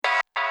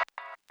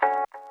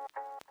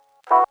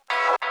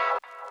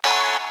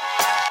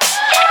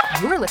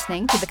You're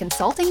listening to the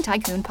Consulting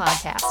Tycoon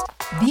Podcast,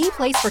 the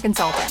place for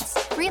consultants,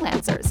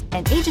 freelancers,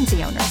 and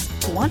agency owners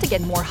who want to get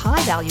more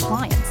high-value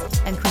clients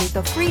and create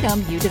the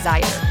freedom you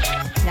desire.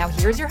 Now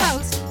here's your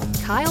host,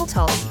 Kyle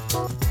Tully.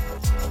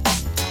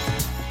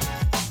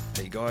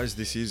 Hey guys,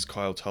 this is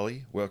Kyle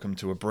Tully. Welcome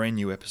to a brand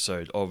new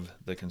episode of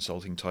the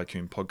Consulting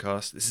Tycoon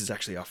Podcast. This is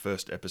actually our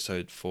first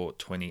episode for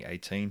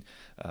 2018.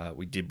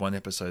 We did one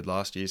episode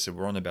last year, so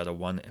we're on about a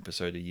one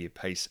episode a year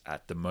pace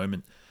at the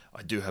moment.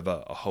 I do have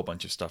a whole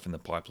bunch of stuff in the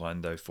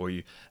pipeline though for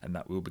you, and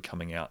that will be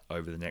coming out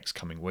over the next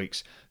coming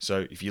weeks.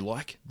 So if you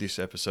like this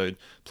episode,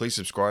 please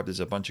subscribe. There's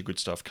a bunch of good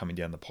stuff coming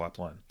down the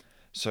pipeline.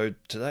 So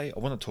today I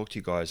want to talk to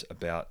you guys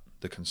about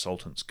the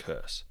consultant's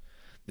curse.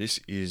 This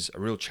is a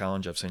real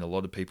challenge I've seen a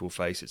lot of people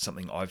face. It's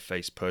something I've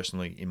faced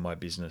personally in my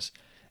business,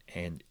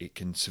 and it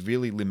can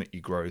severely limit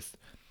your growth.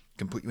 It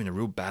can put you in a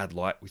real bad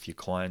light with your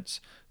clients.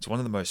 It's one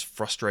of the most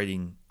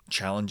frustrating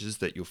challenges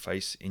that you'll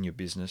face in your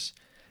business,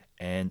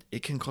 and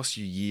it can cost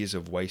you years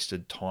of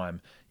wasted time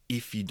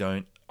if you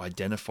don't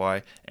identify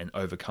and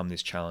overcome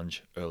this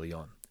challenge early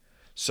on.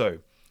 So,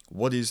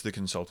 what is the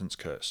consultant's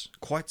curse?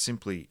 Quite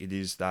simply, it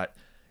is that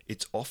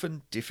it's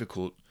often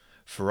difficult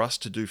for us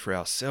to do for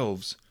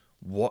ourselves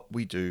what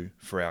we do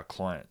for our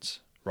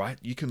clients, right?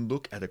 You can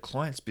look at a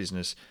client's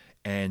business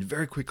and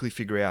very quickly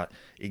figure out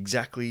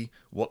exactly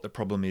what the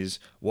problem is,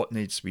 what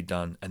needs to be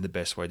done, and the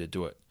best way to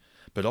do it.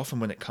 But often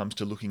when it comes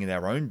to looking at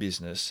our own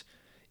business,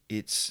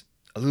 it's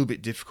a little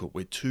bit difficult.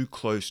 We're too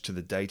close to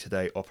the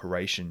day-to-day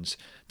operations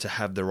to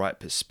have the right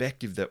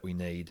perspective that we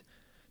need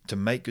to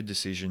make good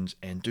decisions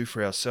and do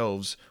for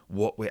ourselves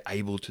what we're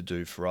able to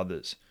do for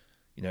others.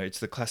 You know, it's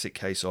the classic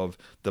case of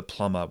the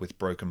plumber with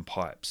broken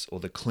pipes, or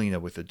the cleaner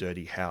with a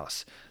dirty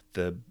house,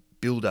 the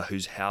builder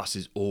whose house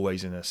is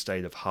always in a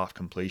state of half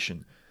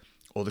completion,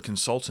 or the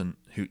consultant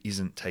who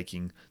isn't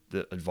taking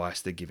the advice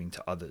they're giving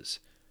to others.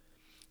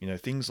 You know,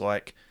 things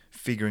like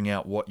figuring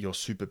out what your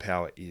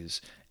superpower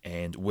is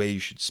and where you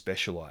should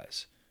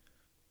specialize,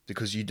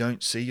 because you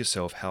don't see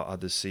yourself how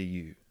others see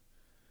you.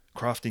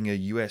 Crafting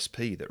a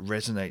USP that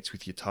resonates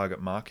with your target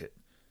market.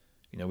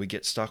 You know, we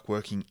get stuck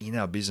working in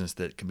our business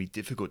that can be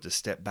difficult to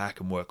step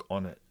back and work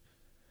on it.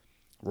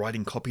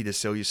 Writing copy to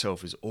sell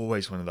yourself is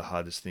always one of the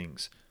hardest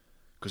things,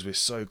 because we're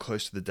so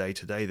close to the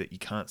day-to-day that you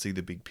can't see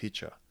the big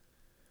picture.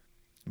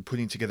 And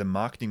putting together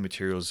marketing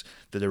materials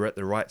that are at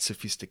the right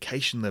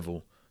sophistication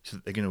level so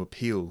that they're going to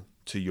appeal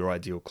to your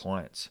ideal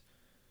clients.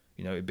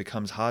 You know, it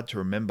becomes hard to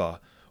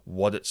remember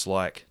what it's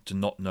like to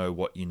not know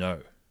what you know.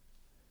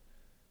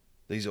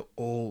 These are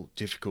all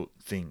difficult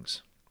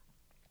things.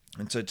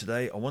 And so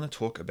today I want to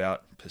talk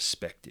about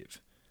perspective.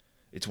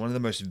 It's one of the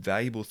most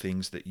valuable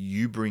things that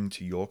you bring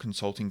to your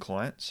consulting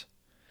clients,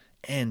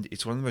 and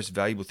it's one of the most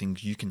valuable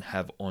things you can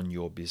have on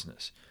your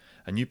business.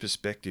 A new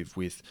perspective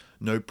with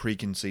no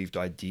preconceived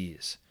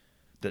ideas,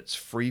 that's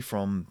free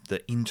from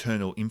the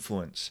internal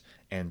influence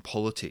and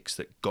politics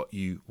that got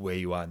you where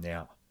you are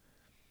now.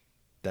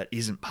 That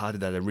isn't part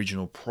of that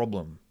original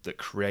problem that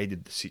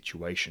created the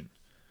situation.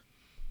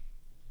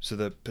 So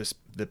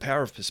the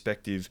power of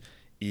perspective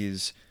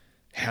is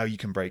how you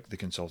can break the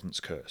consultant's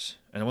curse.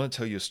 And I want to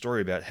tell you a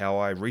story about how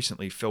I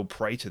recently fell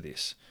prey to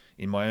this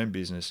in my own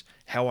business,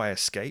 how I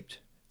escaped,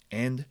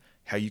 and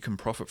how you can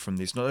profit from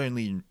this, not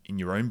only in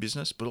your own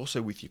business, but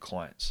also with your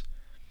clients.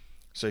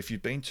 So if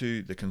you've been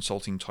to the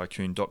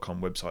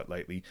consultingtycoon.com website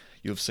lately,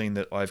 you've seen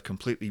that I've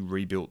completely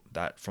rebuilt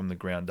that from the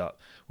ground up.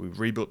 We've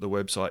rebuilt the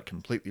website,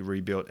 completely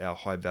rebuilt our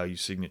high value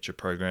signature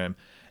program,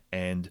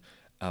 and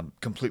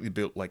completely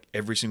built like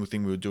every single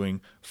thing we were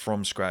doing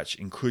from scratch,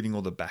 including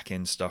all the back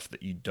end stuff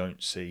that you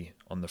don't see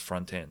on the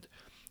front end.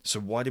 So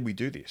why did we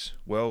do this?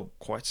 Well,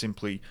 quite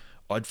simply,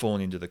 I'd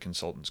fallen into the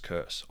consultant's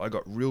curse. I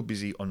got real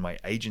busy on my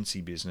agency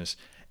business,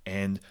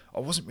 and I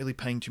wasn't really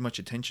paying too much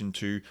attention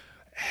to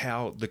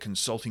how the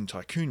Consulting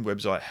Tycoon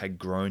website had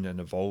grown and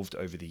evolved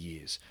over the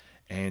years.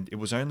 And it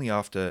was only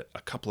after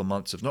a couple of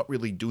months of not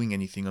really doing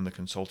anything on the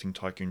Consulting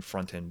Tycoon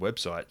front-end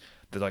website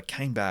that I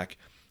came back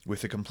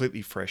with a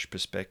completely fresh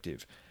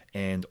perspective.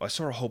 And I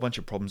saw a whole bunch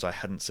of problems I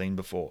hadn't seen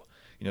before.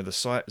 You know, the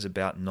site was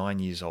about 9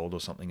 years old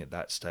or something at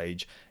that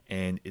stage,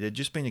 and it had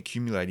just been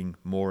accumulating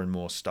more and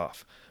more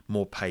stuff,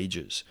 more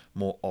pages,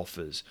 more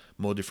offers,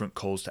 more different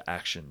calls to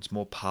actions,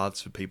 more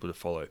paths for people to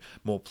follow,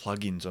 more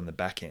plugins on the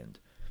back end.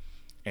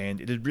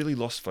 And it had really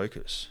lost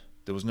focus.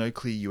 There was no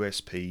clear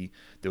USP,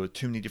 there were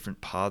too many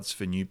different paths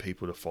for new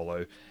people to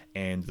follow,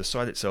 and the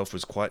site itself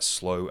was quite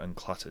slow and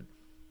cluttered.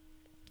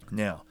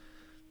 Now,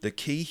 the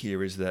key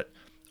here is that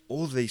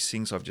all of these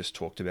things I've just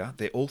talked about,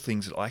 they're all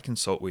things that I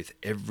consult with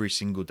every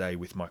single day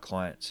with my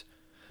clients.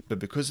 But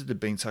because it had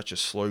been such a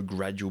slow,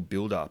 gradual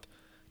build-up,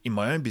 in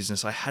my own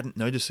business, I hadn't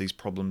noticed these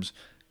problems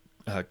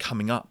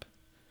coming up.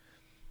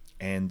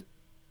 And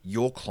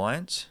your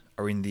clients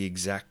are in the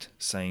exact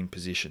same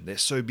position. They're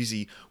so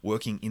busy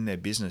working in their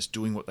business,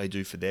 doing what they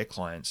do for their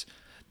clients,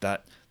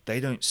 that they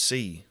don't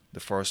see the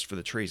forest for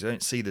the trees. They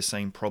don't see the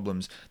same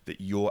problems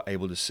that you're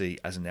able to see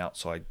as an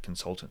outside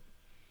consultant.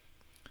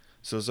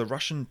 So there's a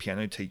Russian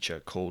piano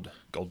teacher called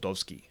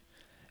Goldovsky,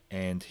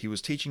 and he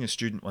was teaching a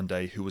student one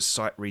day who was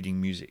sight reading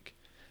music,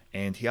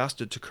 and he asked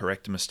her to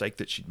correct a mistake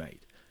that she'd made.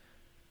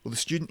 Well, the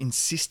student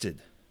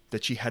insisted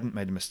that she hadn't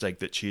made a mistake,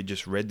 that she had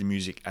just read the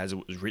music as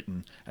it was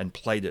written and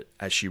played it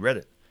as she read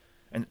it.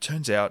 And it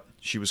turns out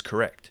she was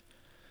correct.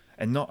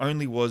 And not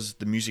only was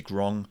the music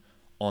wrong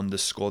on the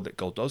score that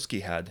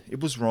Goldovsky had, it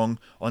was wrong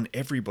on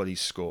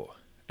everybody's score.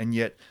 And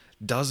yet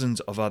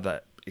dozens of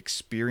other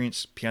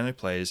experienced piano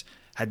players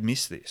had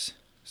missed this.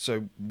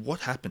 So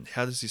what happened?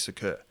 How does this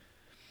occur?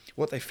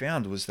 What they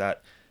found was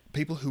that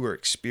people who were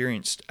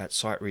experienced at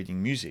sight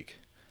reading music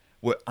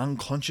were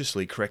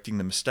unconsciously correcting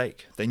the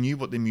mistake. They knew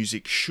what the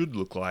music should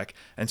look like,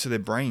 and so their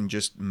brain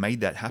just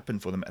made that happen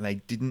for them, and they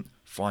didn't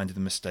find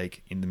the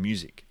mistake in the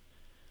music.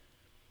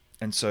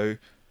 And so,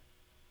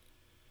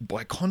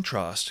 by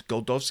contrast,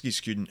 Goldovsky's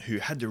student, who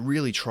had to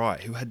really try,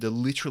 who had to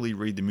literally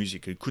read the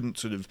music, who couldn't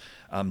sort of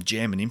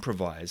jam and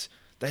improvise,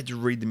 they had to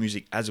read the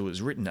music as it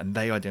was written, and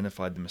they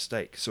identified the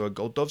mistake. So a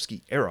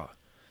Goldovsky error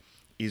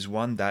is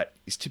one that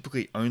is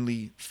typically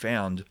only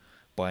found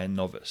by a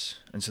novice.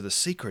 And so the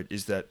secret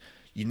is that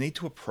you need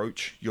to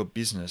approach your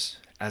business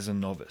as a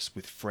novice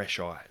with fresh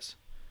eyes.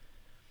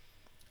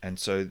 And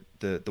so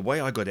the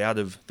way I got out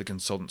of the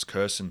consultant's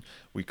curse and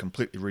we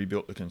completely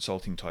rebuilt the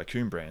Consulting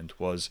Tycoon brand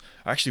was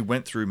I actually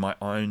went through my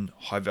own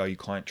high-value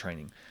client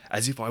training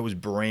as if I was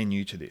brand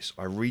new to this.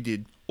 I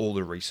redid all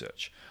the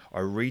research. I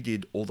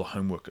redid all the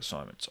homework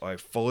assignments. I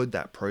followed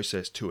that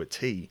process to a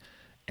T,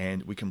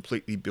 and we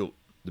completely built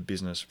the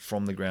business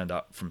from the ground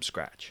up, from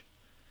scratch.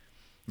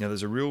 Now,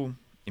 there's a real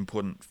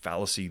important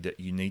fallacy that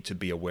you need to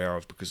be aware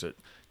of because it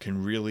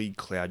can really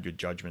cloud your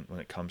judgment when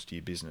it comes to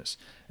your business,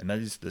 and that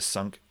is the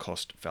sunk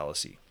cost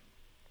fallacy.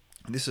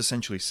 And this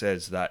essentially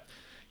says that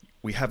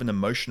we have an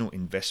emotional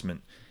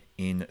investment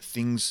in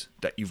things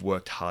that you've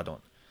worked hard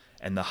on,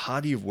 and the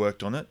harder you've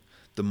worked on it,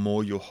 the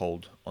more you'll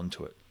hold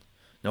onto it.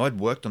 Now, I'd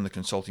worked on the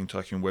Consulting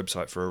Tycoon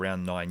website for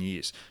around 9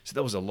 years, so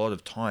there was a lot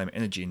of time,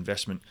 energy,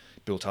 investment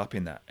built up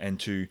in that, and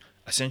to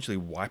essentially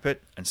wipe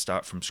it and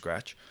start from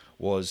scratch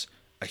was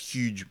a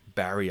huge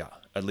barrier,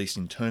 at least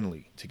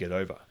internally, to get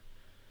over.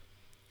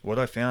 What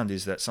I found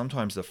is that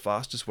sometimes the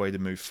fastest way to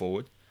move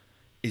forward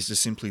is to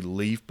simply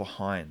leave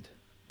behind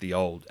the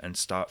old and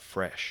start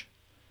fresh.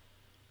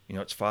 You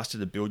know, it's faster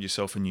to build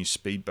yourself a new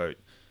speedboat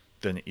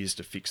than it is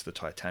to fix the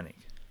Titanic.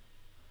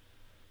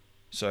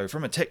 So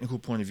from a technical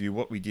point of view,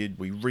 what we did,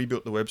 we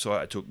rebuilt the website.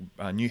 I took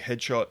new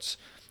headshots.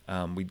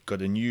 We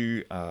got a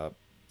new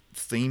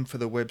theme for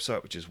the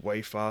website, which is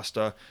way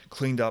faster,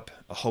 cleaned up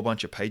a whole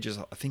bunch of pages.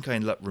 I think I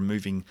ended up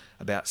removing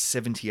about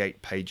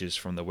 78 pages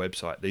from the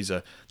website. These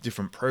are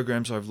different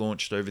programs I've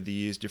launched over the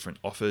years, different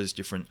offers,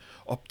 different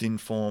opt-in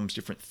forms,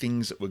 different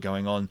things that were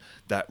going on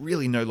that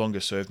really no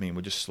longer serve me and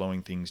were just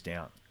slowing things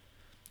down.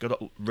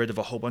 Got rid of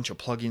a whole bunch of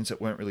plugins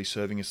that weren't really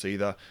serving us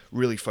either,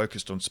 really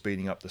focused on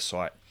speeding up the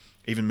site,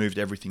 even moved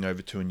everything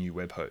over to a new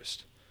web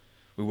host.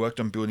 We worked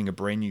on building a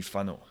brand new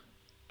funnel,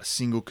 a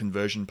single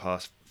conversion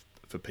path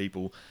for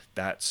people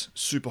that's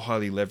super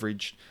highly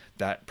leveraged,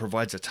 that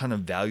provides a ton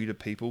of value to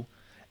people,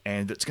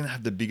 and that's going to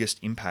have the biggest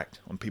impact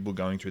on people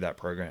going through that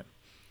program.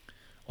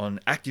 On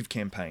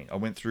ActiveCampaign, I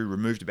went through,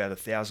 removed about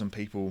 1,000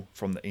 people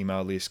from the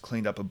email list,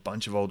 cleaned up a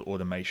bunch of old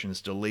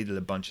automations, deleted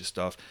a bunch of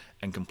stuff,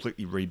 and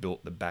completely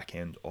rebuilt the back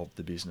end of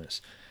the business.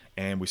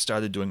 And we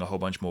started doing a whole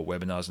bunch more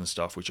webinars and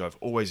stuff, which I've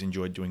always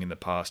enjoyed doing in the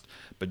past,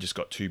 but just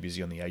got too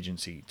busy on the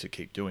agency to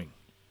keep doing.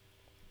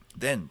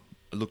 Then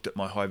I looked at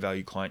my high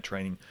value client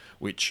training,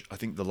 which I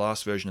think the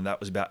last version of that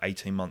was about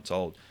 18 months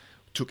old.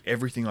 Took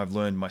everything I've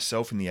learned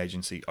myself in the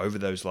agency over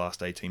those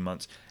last 18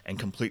 months and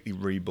completely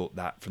rebuilt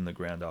that from the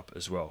ground up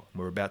as well.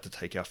 We're about to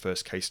take our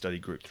first case study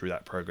group through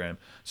that program,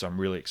 so I'm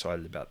really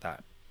excited about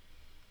that.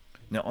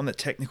 Now, on the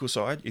technical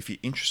side, if you're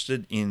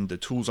interested in the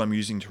tools I'm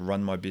using to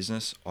run my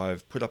business,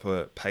 I've put up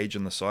a page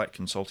on the site,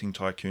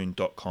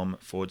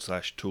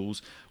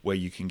 consultingtycoon.com/tools, where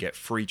you can get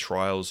free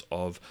trials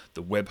of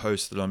the web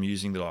host that I'm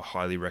using that I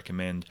highly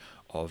recommend,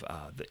 of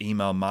the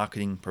email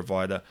marketing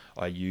provider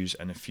I use,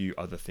 and a few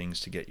other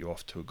things to get you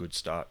off to a good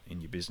start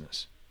in your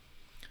business.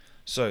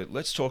 So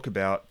let's talk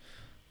about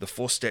the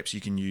 4 steps you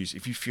can use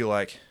if you feel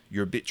like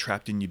you're a bit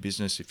trapped in your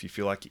business, if you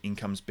feel like your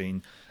income's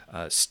been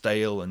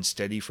stale and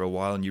steady for a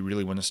while and you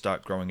really want to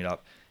start growing it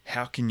up.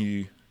 How can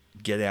you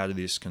get out of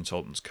this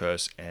consultant's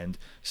curse and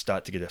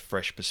start to get a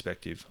fresh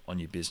perspective on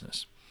your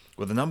business?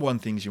 Well, the number one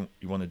things you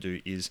want to do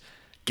is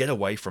get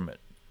away from it.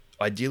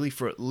 Ideally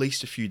for at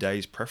least a few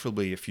days,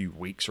 preferably a few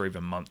weeks or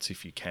even months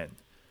if you can.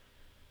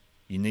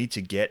 You need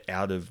to get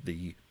out of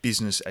the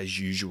business as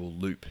usual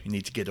loop. You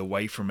need to get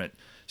away from it,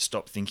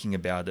 stop thinking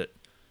about it,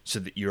 so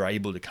that you're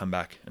able to come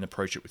back and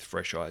approach it with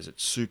fresh eyes.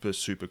 It's super,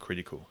 super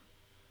critical.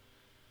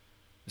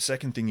 The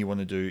second thing you want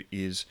to do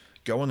is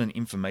go on an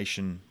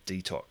information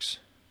detox.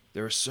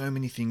 There are so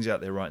many things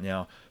out there right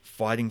now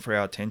fighting for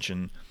our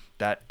attention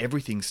that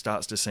everything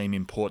starts to seem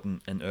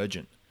important and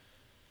urgent.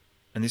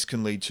 And this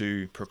can lead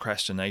to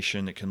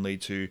procrastination. It can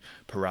lead to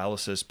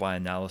paralysis by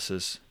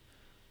analysis.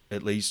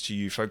 It leads to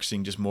you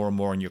focusing just more and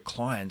more on your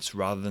clients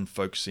rather than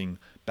focusing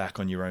back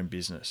on your own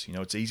business.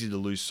 It's easy to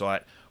lose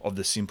sight of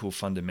the simple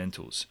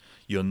fundamentals,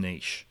 your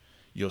niche,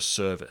 your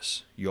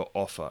service, your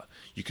offer,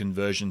 your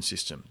conversion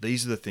system.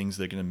 These are the things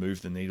that are going to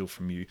move the needle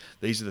from you.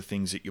 These are the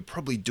things that you're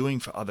probably doing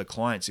for other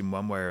clients in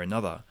one way or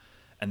another,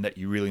 and that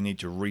you really need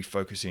to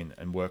refocus in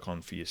and work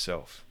on for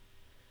yourself.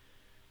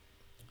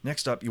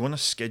 Next up, you want to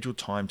schedule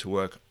time to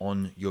work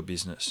on your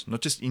business.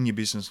 Not just in your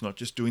business, not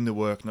just doing the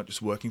work, not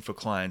just working for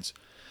clients,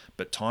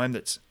 but time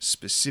that's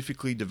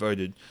specifically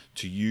devoted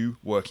to you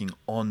working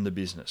on the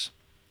business.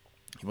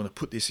 You want to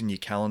put this in your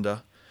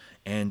calendar,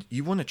 and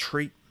you want to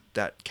treat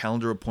that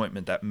calendar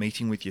appointment, that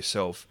meeting with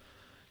yourself,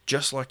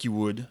 just like you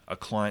would a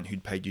client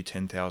who'd paid you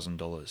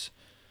 $10,000.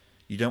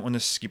 You don't want to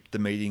skip the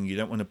meeting. You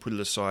don't want to put it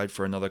aside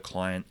for another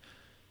client.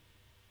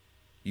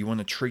 You want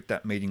to treat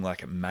that meeting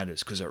like it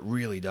matters, because it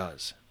really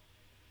does.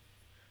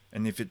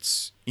 And if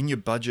it's in your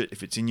budget,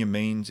 if it's in your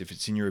means, if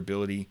it's in your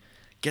ability,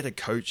 get a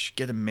coach,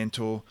 get a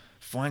mentor,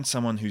 find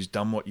someone who's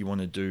done what you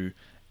want to do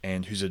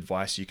and whose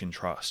advice you can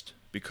trust.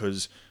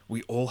 Because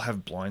we all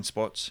have blind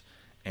spots,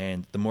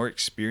 and the more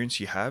experience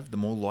you have, the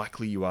more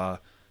likely you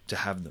are to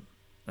have them.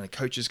 And a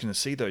coach is going to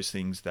see those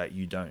things that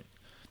you don't.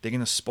 They're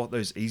going to spot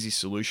those easy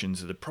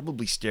solutions that are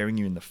probably staring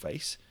you in the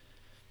face.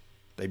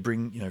 They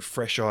bring,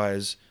 fresh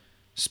eyes,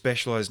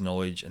 specialized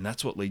knowledge, and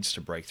that's what leads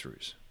to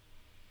breakthroughs.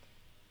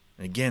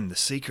 And again, the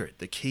secret,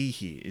 the key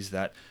here is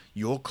that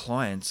your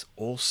clients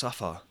all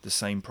suffer the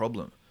same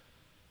problem.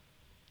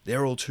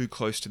 They're all too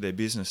close to their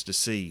business to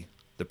see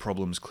the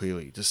problems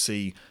clearly, to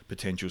see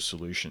potential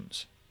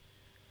solutions.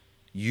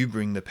 You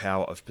bring the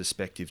power of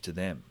perspective to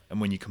them. And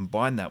when you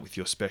combine that with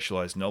your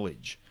specialized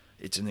knowledge,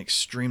 it's an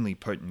extremely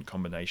potent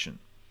combination.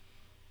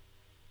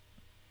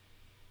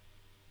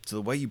 So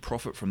the way you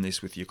profit from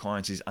this with your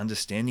clients is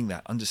understanding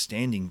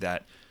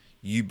that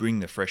you bring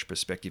the fresh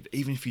perspective.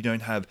 Even if you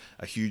don't have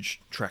a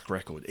huge track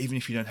record, even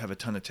if you don't have a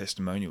ton of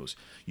testimonials,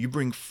 you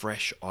bring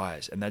fresh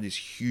eyes, and that is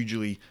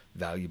hugely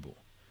valuable.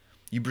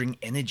 You bring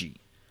energy.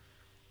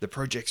 The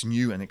project's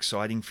new and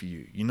exciting for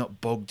you. You're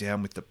not bogged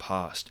down with the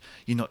past.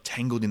 You're not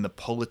tangled in the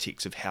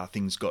politics of how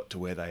things got to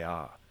where they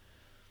are.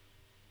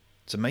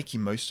 So make the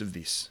most of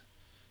this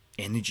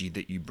energy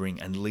that you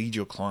bring and lead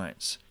your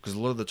clients. Because a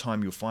lot of the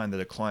time you'll find that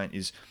a client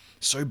is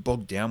so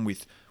bogged down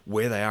with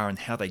where they are and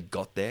how they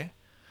got there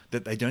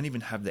that they don't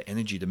even have the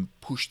energy to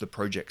push the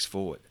projects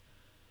forward.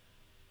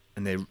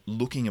 And they're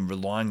looking and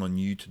relying on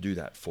you to do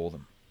that for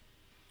them.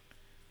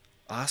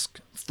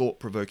 Ask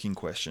thought-provoking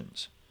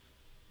questions.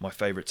 My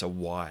favorites are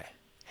why,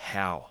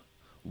 how,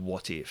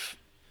 what if.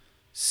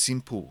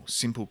 Simple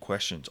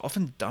questions,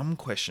 often dumb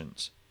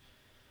questions.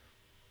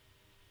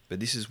 But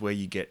this is where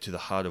you get to the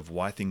heart of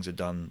why things are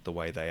done the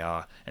way they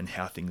are and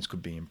how things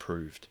could be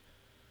improved.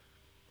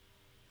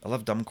 I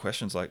love dumb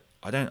questions like,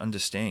 I don't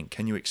understand.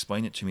 Can you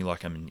explain it to me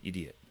like I'm an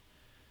idiot?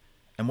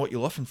 And what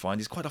you'll often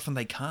find is quite often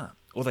they can't,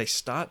 or they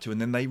start to,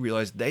 and then they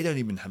realize they don't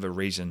even have a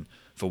reason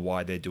for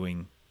why they're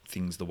doing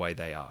things the way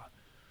they are.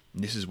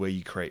 And this is where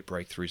you create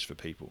breakthroughs for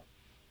people.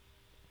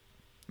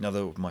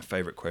 Another of my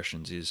favorite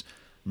questions is,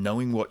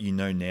 knowing what you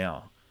know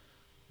now,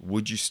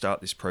 would you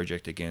start this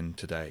project again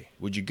today?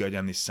 Would you go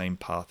down this same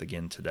path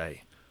again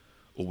today?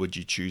 Or would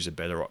you choose a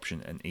better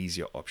option, an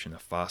easier option, a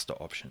faster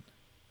option?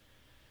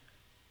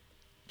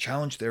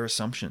 Challenge their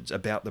assumptions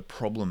about the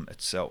problem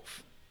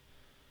itself,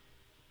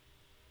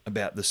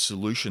 about the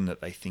solution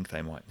that they think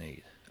they might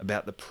need,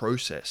 about the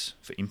process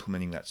for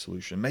implementing that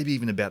solution, maybe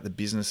even about the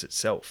business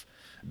itself,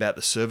 about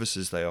the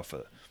services they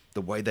offer,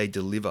 the way they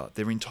deliver,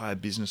 their entire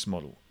business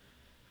model.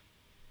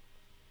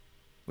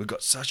 We've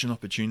got such an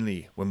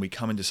opportunity when we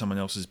come into someone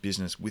else's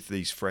business with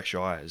these fresh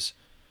eyes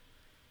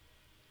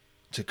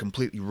to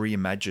completely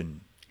reimagine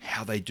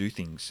how they do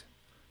things,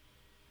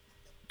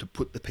 to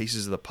put the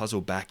pieces of the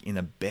puzzle back in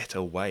a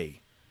better way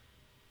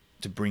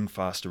to bring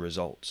faster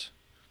results.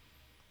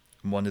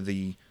 And one of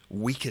the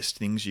weakest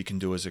things you can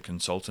do as a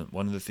consultant,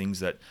 one of the things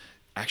that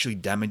actually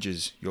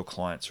damages your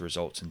clients'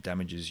 results and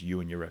damages you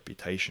and your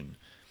reputation,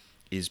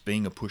 is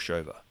being a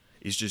pushover,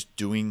 is just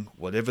doing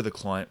whatever the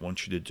client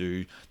wants you to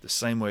do the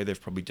same way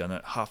they've probably done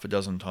it half a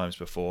dozen times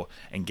before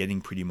and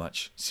getting pretty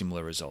much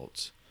similar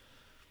results.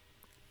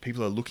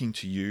 People are looking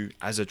to you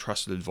as a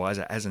trusted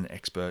advisor, as an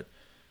expert,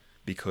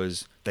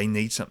 because they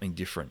need something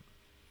different.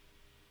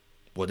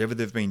 Whatever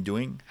they've been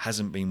doing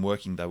hasn't been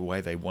working the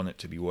way they want it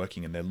to be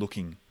working, and they're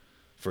looking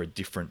for a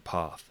different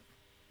path.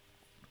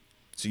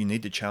 So you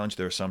need to challenge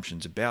their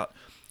assumptions about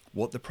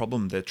what the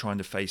problem they're trying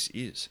to face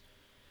is,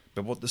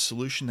 but what the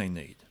solution they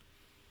need.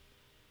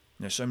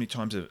 So many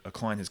times a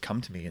client has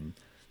come to me and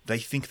they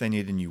think they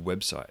need a new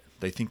website.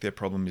 They think their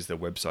problem is their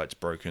website's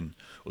broken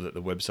or that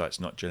the website's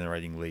not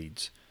generating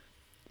leads.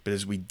 But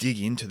as we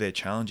dig into their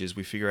challenges,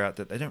 we figure out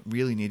that they don't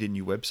really need a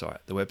new website.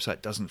 The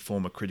website doesn't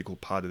form a critical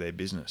part of their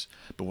business.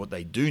 But what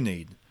they do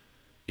need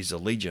is a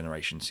lead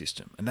generation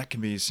system. And that can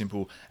be as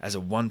simple as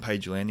a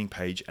one-page landing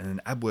page and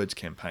an AdWords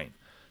campaign.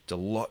 It's a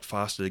lot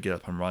faster to get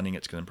up and running.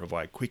 It's going to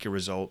provide quicker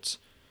results.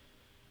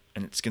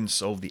 And it's going to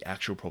solve the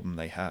actual problem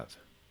they have.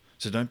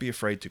 So don't be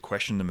afraid to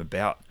question them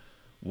about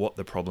what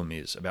the problem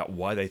is, about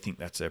why they think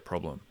that's their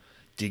problem,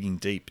 digging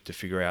deep to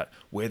figure out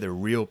where the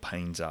real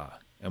pains are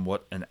and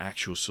what an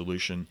actual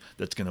solution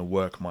that's going to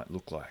work might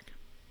look like.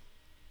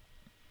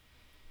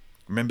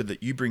 Remember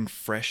that you bring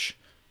fresh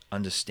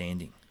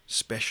understanding.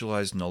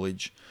 Specialized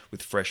knowledge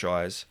with fresh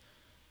eyes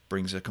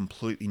brings a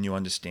completely new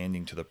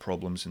understanding to the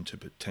problems and to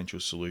potential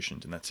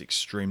solutions, and that's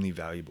extremely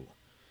valuable.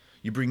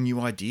 You bring new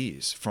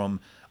ideas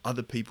from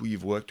other people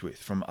you've worked with,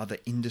 from other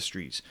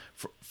industries,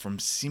 from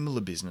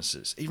similar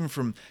businesses, even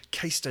from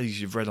case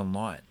studies you've read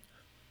online.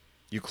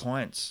 Your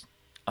clients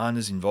aren't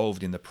as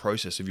involved in the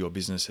process of your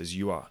business as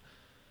you are.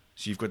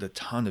 So you've got a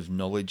ton of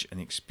knowledge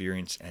and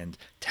experience and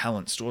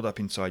talent stored up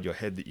inside your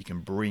head that you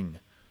can bring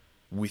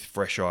with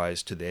fresh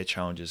eyes to their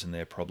challenges and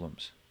their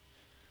problems.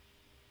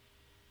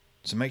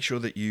 So make sure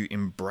that you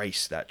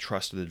embrace that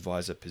trusted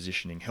advisor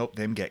positioning. Help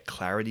them get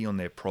clarity on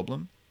their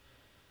problem,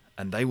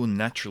 and they will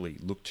naturally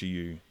look to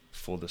you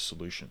for the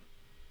solution.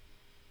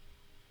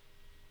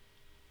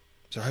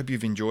 So I hope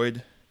you've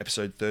enjoyed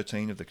episode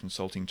 13 of the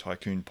Consulting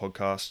Tycoon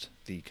podcast,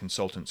 The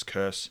Consultant's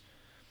Curse.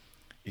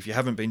 If you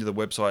haven't been to the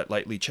website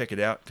lately, check it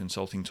out,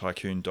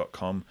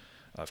 consultingtycoon.com.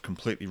 I've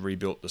completely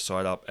rebuilt the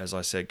site up, as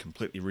I said,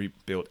 completely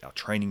rebuilt our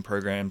training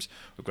programs.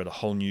 We've got a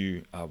whole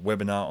new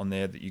webinar on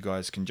there that you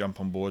guys can jump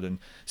on board and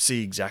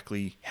see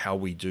exactly how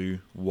we do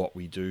what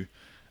we do.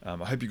 I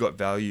hope you got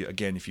value.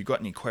 Again, if you've got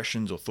any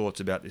questions or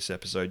thoughts about this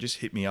episode, just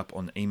hit me up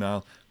on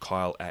email,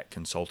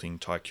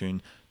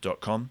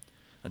 kyle@consultingtycoon.com.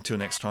 Until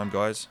next time,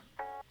 guys,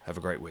 have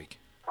a great week.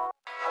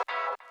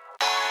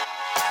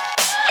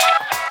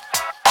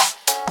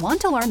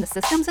 Want to learn the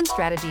systems and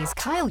strategies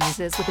Kyle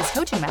uses with his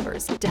coaching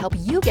members to help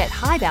you get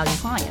high-value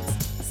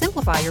clients,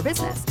 simplify your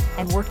business,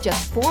 and work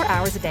just 4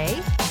 hours a day?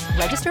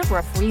 Register for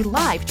a free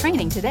live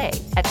training today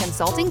at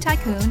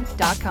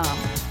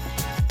consultingtycoon.com.